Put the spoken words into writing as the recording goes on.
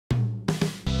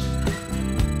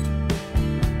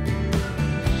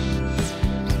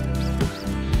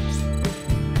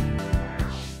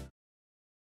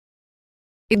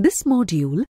In this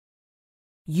module,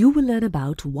 you will learn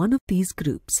about one of these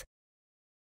groups,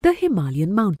 the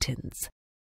Himalayan mountains.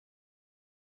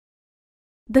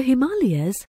 The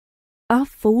Himalayas are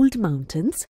fold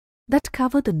mountains that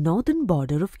cover the northern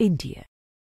border of India.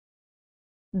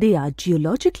 They are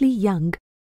geologically young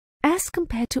as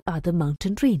compared to other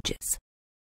mountain ranges.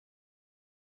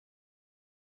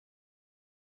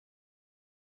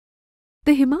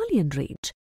 The Himalayan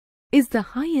Range is the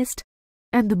highest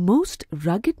and the most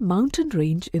rugged mountain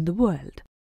range in the world.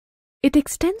 It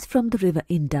extends from the river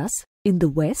Indus in the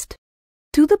west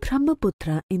to the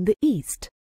Brahmaputra in the east,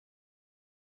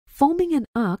 forming an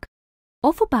arc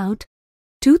of about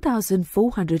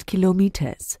 2,400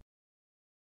 kilometers.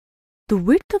 The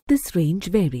width of this range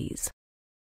varies.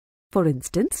 For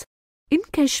instance, in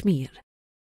Kashmir,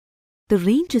 the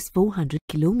range is 400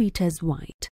 kilometers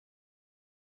wide,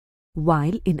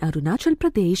 while in Arunachal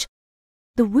Pradesh,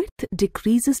 the width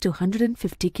decreases to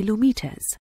 150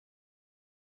 kilometers.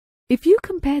 If you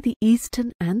compare the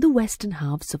eastern and the western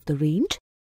halves of the range,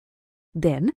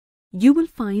 then you will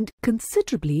find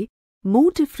considerably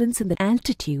more difference in the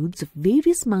altitudes of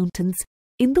various mountains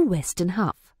in the western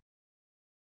half.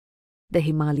 The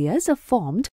Himalayas are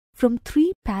formed from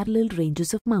three parallel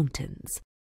ranges of mountains: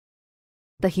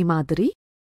 the Himadri,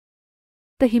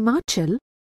 the Himachal,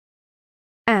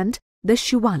 and the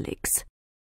Shivaliks.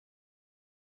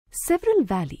 Several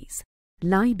valleys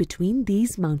lie between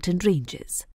these mountain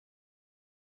ranges.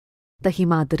 The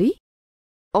Himadri,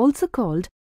 also called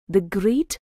the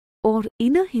Great or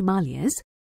Inner Himalayas,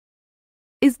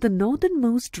 is the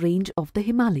northernmost range of the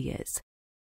Himalayas.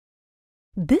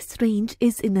 This range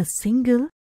is in a single,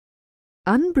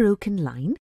 unbroken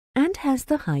line and has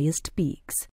the highest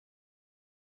peaks.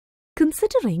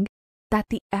 Considering that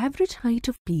the average height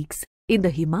of peaks in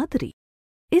the Himadri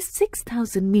is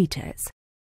 6,000 meters,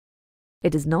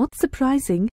 it is not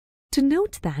surprising to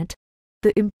note that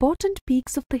the important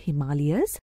peaks of the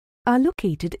Himalayas are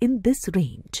located in this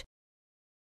range.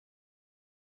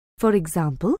 For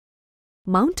example,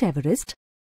 Mount Everest,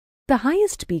 the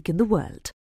highest peak in the world,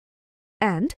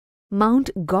 and Mount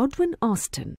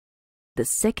Godwin-Austen, the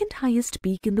second highest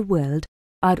peak in the world,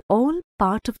 are all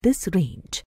part of this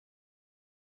range.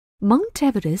 Mount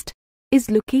Everest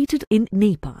is located in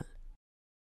Nepal,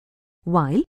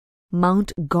 while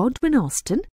Mount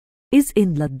Godwin-Austen is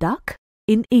in Ladakh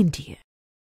in India.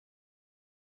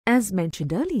 As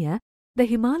mentioned earlier, the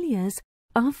Himalayas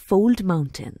are fold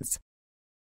mountains.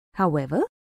 However,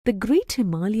 the Great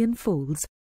Himalayan folds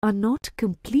are not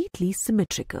completely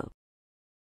symmetrical.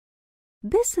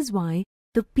 This is why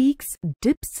the peaks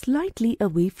dip slightly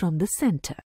away from the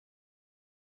center.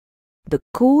 The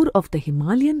core of the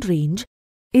Himalayan range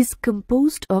is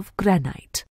composed of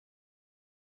granite.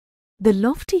 The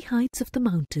lofty heights of the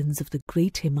mountains of the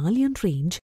Great Himalayan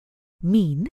Range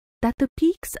mean that the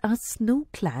peaks are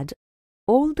snow-clad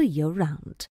all the year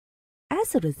round.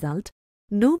 As a result,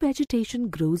 no vegetation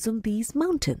grows on these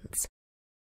mountains.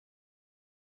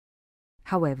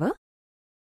 However,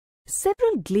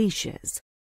 several glaciers,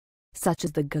 such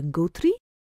as the Gangotri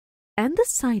and the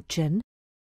Saichen,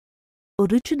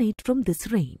 originate from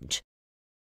this range.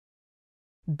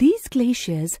 These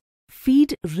glaciers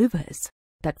feed rivers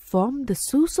that form the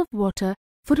source of water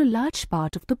for a large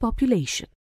part of the population.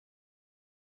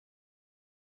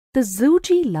 The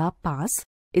Zoji La Pass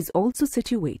is also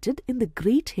situated in the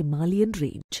Great Himalayan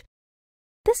Range.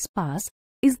 This pass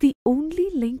is the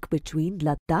only link between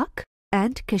Ladakh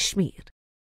and Kashmir.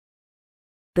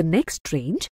 The next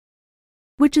range,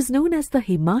 which is known as the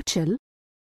Himachal,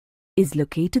 is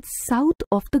located south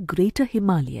of the Greater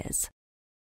Himalayas.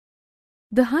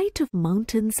 The height of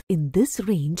mountains in this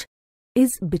range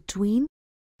is between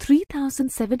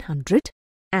 3,700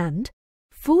 and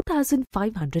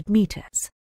 4,500 meters,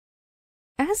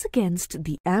 as against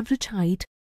the average height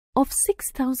of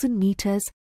 6,000 meters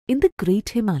in the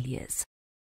Great Himalayas.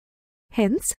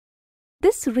 Hence,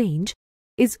 this range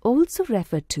is also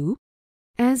referred to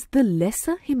as the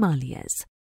Lesser Himalayas.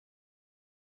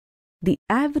 The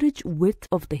average width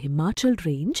of the Himachal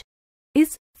range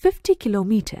is 50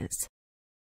 kilometers.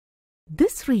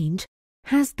 This range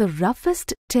has the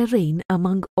roughest terrain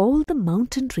among all the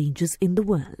mountain ranges in the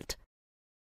world.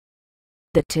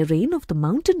 The terrain of the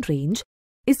mountain range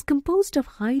is composed of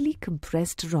highly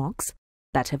compressed rocks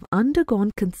that have undergone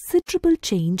considerable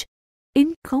change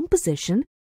in composition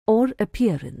or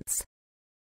appearance.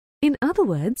 In other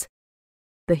words,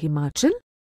 the Himachal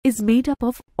is made up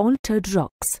of altered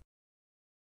rocks.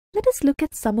 Let us look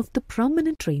at some of the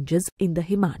prominent ranges in the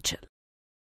Himachal.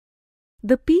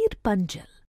 The Pir Panjal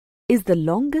is the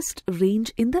longest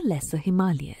range in the Lesser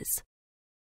Himalayas.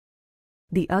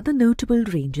 The other notable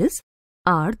ranges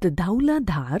are the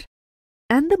Dhauladhar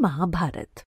and the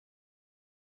Mahabharat.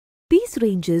 These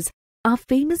ranges are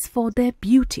famous for their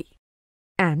beauty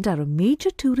and are a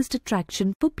major tourist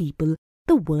attraction for people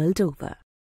the world over.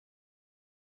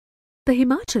 The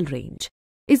Himachal Range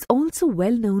is also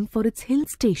well known for its hill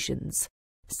stations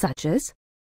such as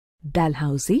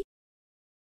Dalhousie,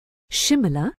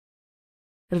 Shimla,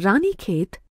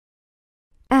 Ranikhet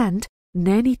and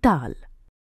Nainital.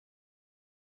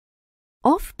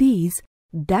 Of these,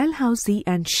 Dalhousie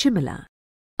and Shimla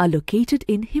are located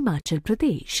in Himachal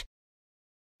Pradesh,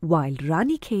 while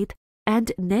Ranikhet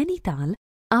and Nainital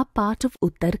are part of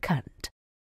Uttarakhand.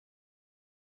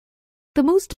 The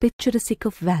most picturesque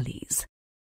of valleys,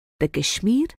 the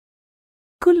Kashmir,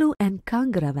 Kullu and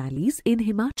Kangra valleys in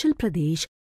Himachal Pradesh,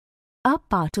 are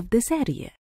part of this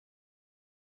area.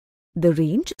 The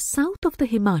range south of the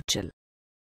Himachal,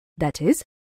 that is,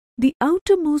 the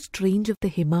outermost range of the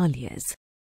Himalayas,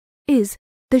 is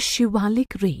the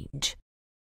Shivalik Range.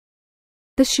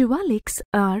 The Shivaliks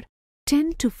are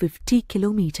 10 to 50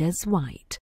 kilometers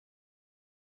wide.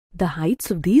 The heights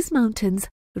of these mountains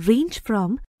range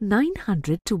from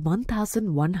 900 to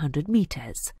 1100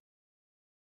 meters.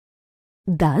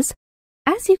 Thus,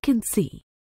 as you can see,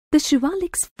 the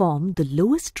Shivaliks form the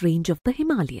lowest range of the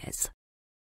Himalayas.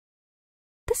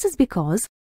 This is because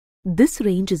this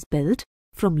range is built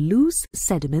from loose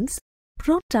sediments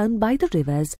brought down by the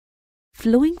rivers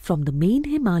flowing from the main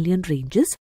Himalayan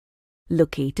ranges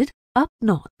located up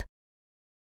north.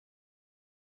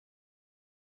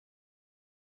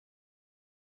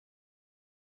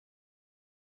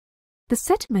 The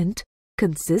sediment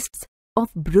consists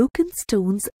of broken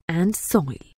stones and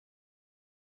soil.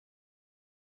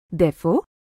 Therefore,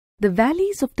 the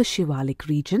valleys of the Shivalik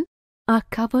region are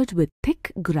covered with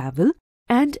thick gravel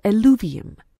and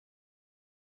alluvium.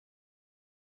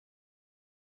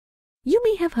 You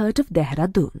may have heard of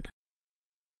Dehradun.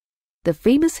 The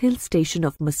famous hill station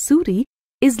of Mussoorie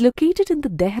is located in the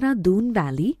Dehradun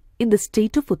Valley in the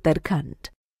state of Uttarakhand.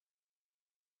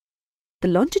 The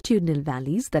longitudinal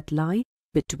valleys that lie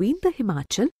between the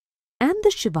Himachal and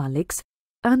the Shivaliks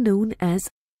are known as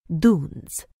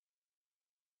dunes.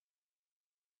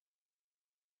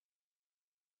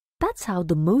 That's how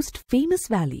the most famous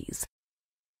valleys,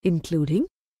 including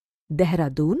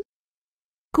Dehradun,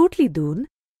 Kotli Dun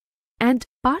and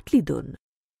Patli Dun,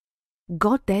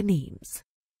 got their names.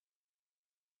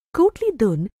 Kotli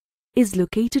Dun is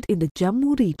located in the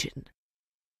Jammu region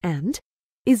and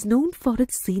is known for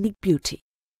its scenic beauty.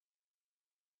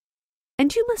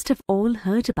 And you must have all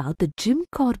heard about the Jim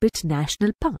Corbett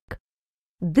National Park.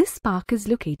 This park is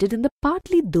located in the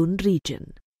Patli Dun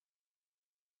region.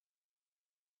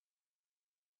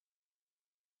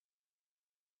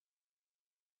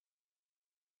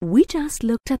 We just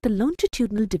looked at the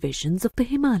longitudinal divisions of the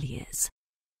Himalayas.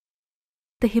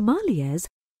 The Himalayas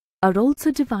are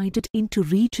also divided into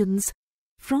regions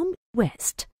from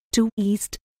west to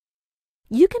east.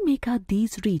 You can make out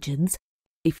these regions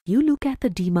if you look at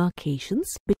the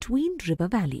demarcations between river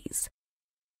valleys.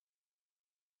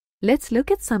 Let's look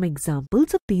at some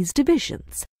examples of these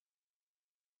divisions.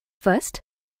 First,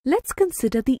 let's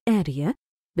consider the area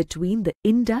between the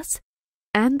Indus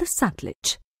and the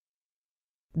Satluj.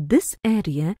 This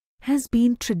area has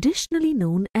been traditionally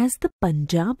known as the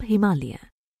Punjab Himalaya.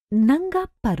 Nanga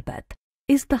Parbat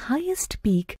is the highest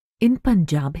peak in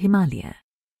Punjab Himalaya.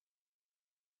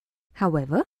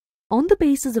 However, on the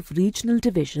basis of regional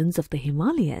divisions of the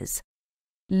Himalayas,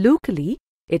 locally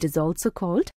it is also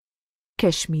called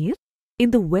Kashmir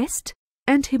in the west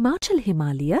and Himachal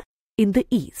Himalaya in the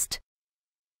east.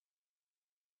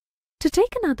 To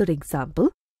take another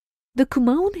example, the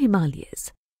Kumaon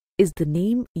Himalayas is the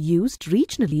name used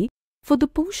regionally for the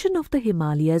portion of the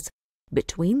Himalayas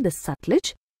between the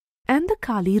Satluj and the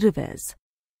Kali rivers.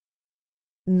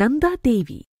 Nanda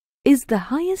Devi is the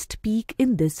highest peak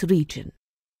in this region.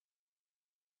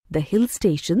 The hill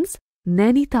stations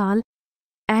Nainital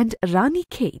and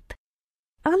Ranikhet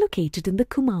are located in the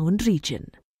Kumaon region.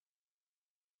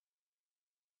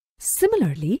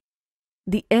 Similarly,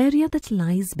 the area that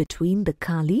lies between the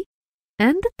Kali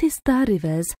and the Tista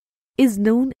rivers is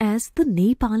known as the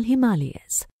Nepal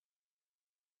Himalayas.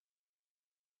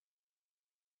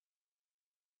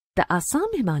 The Assam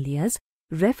Himalayas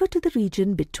refer to the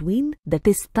region between the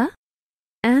Tista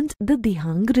and the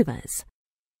Dihang rivers.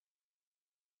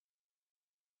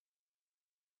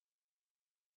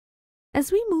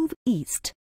 As we move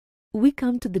east, we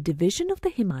come to the division of the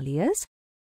Himalayas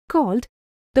called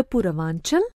the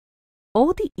Puravanchal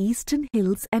or the Eastern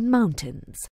Hills and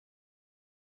Mountains.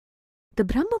 The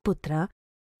Brahmaputra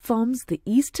forms the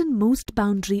easternmost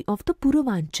boundary of the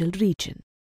Puravanchal region.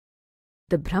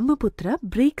 The Brahmaputra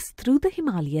breaks through the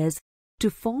Himalayas to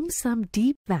form some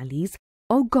deep valleys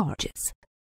or gorges.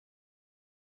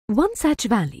 One such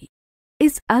valley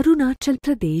is Arunachal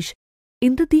Pradesh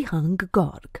in the Dihang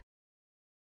Gorge.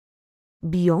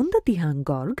 Beyond the Dihang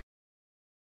Gorge,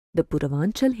 the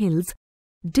Puravanchal hills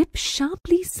dip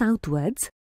sharply southwards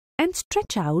and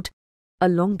stretch out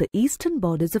along the eastern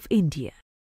borders of India.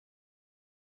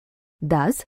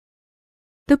 Thus,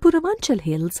 the Puravanchal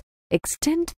hills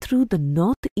extend through the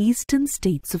northeastern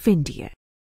states of India.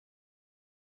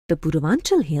 The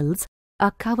Puravanchal hills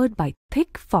are covered by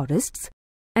thick forests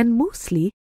and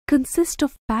mostly consist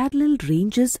of parallel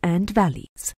ranges and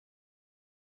valleys.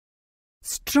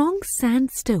 Strong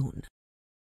sandstone,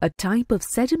 a type of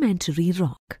sedimentary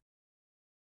rock,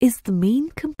 is the main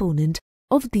component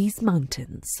of these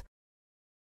mountains.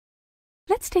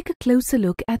 Let's take a closer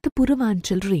look at the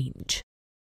Puravanchal Range.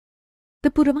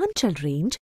 The Puravanchal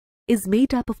Range is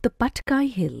made up of the Patkai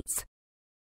Hills,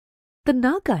 the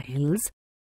Naga Hills,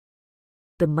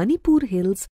 the Manipur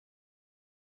Hills,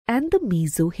 and the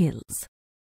Mizo Hills.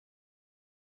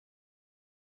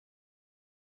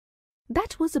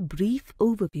 That was a brief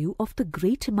overview of the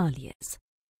Great Himalayas.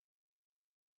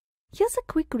 Here's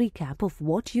a quick recap of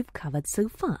what you've covered so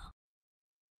far.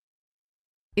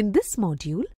 In this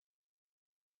module,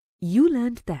 you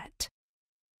learned that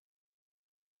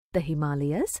the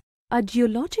Himalayas are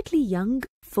geologically young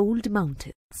fold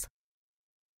mountains.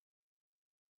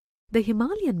 The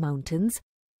Himalayan mountains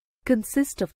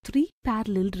consist of three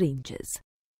parallel ranges: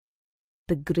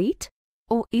 the Great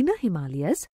or Inner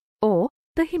Himalayas or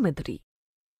the Himadri,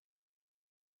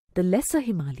 the Lesser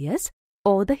Himalayas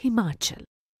or the Himachal,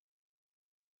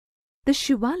 the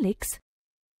Shivaliks,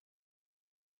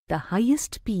 the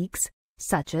highest peaks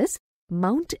such as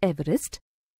Mount Everest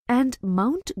and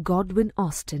Mount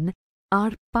Godwin-Austen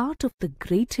are part of the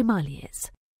Great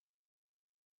Himalayas.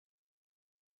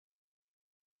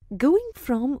 Going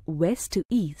from west to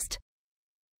east,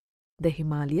 the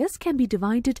Himalayas can be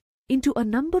divided into a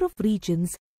number of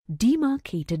regions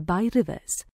demarcated by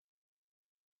rivers.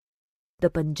 The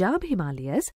Punjab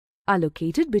Himalayas are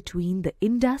located between the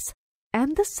Indus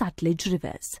and the Sutlej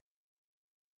rivers.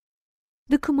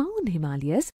 The Kumaon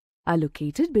Himalayas are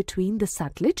located between the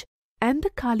Sutlej and the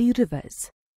Kali rivers.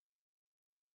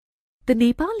 The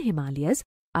Nepal Himalayas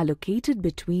are located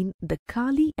between the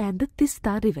Kali and the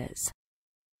Tista rivers.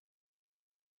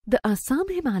 The Assam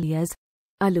Himalayas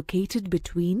are located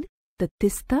between the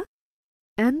Tista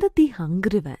and the Dihang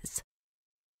rivers.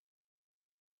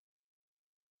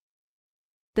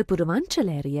 The Puravanchal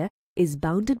area is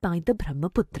bounded by the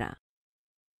Brahmaputra.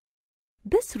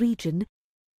 This region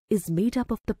is made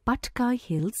up of the Patkai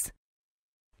Hills,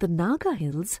 the Naga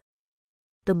Hills,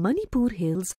 the Manipur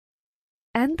Hills,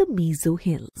 and the Mizo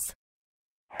Hills.